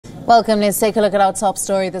Welcome. Let's take a look at our top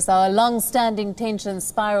story this hour. Long-standing tensions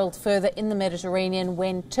spiraled further in the Mediterranean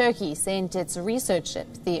when Turkey sent its research ship,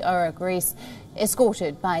 the Greece,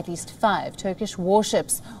 escorted by at least 5 Turkish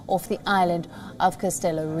warships off the island of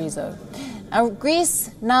Castello-Rizo. Now,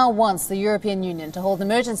 Greece now wants the European Union to hold an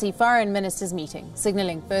emergency foreign ministers meeting,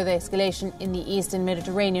 signalling further escalation in the eastern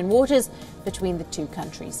Mediterranean waters between the two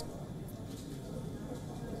countries.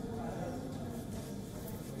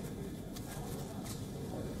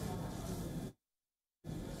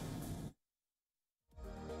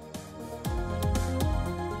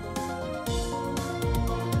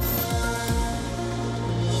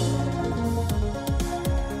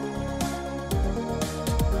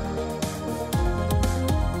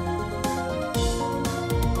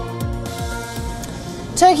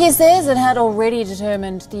 Turkey says it had already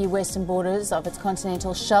determined the western borders of its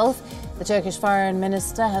continental shelf. The Turkish foreign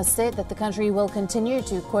minister has said that the country will continue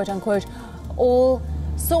to, quote-unquote, all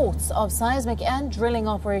sorts of seismic and drilling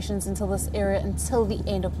operations until this area until the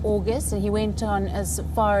end of August. And he went on as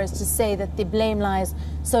far as to say that the blame lies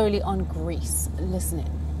solely on Greece. Listen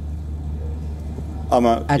in.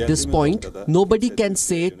 At this point, nobody can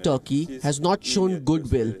say Turkey has not shown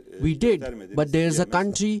goodwill. We did, but there is a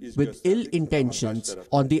country with ill intentions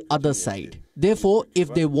on the other side. Therefore,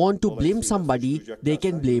 if they want to blame somebody, they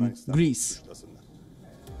can blame Greece.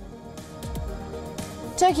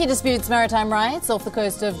 Turkey disputes maritime rights off the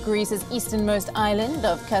coast of Greece's easternmost island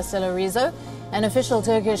of Castello-Rizo. An official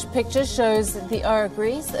Turkish picture shows the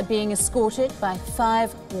Greece being escorted by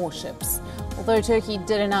 5 warships. Although Turkey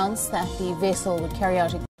did announce that the vessel would carry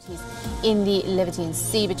out activities in the Levantine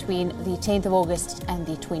Sea between the 10th of August and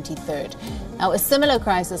the 23rd. Now, a similar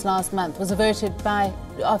crisis last month was averted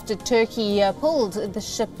after Turkey pulled the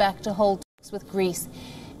ship back to hold talks with Greece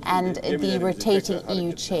and the rotating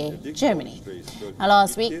EU chair, Germany. Now,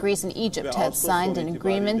 last week, Greece and Egypt had signed an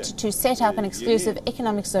agreement to set up an exclusive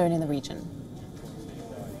economic zone in the region.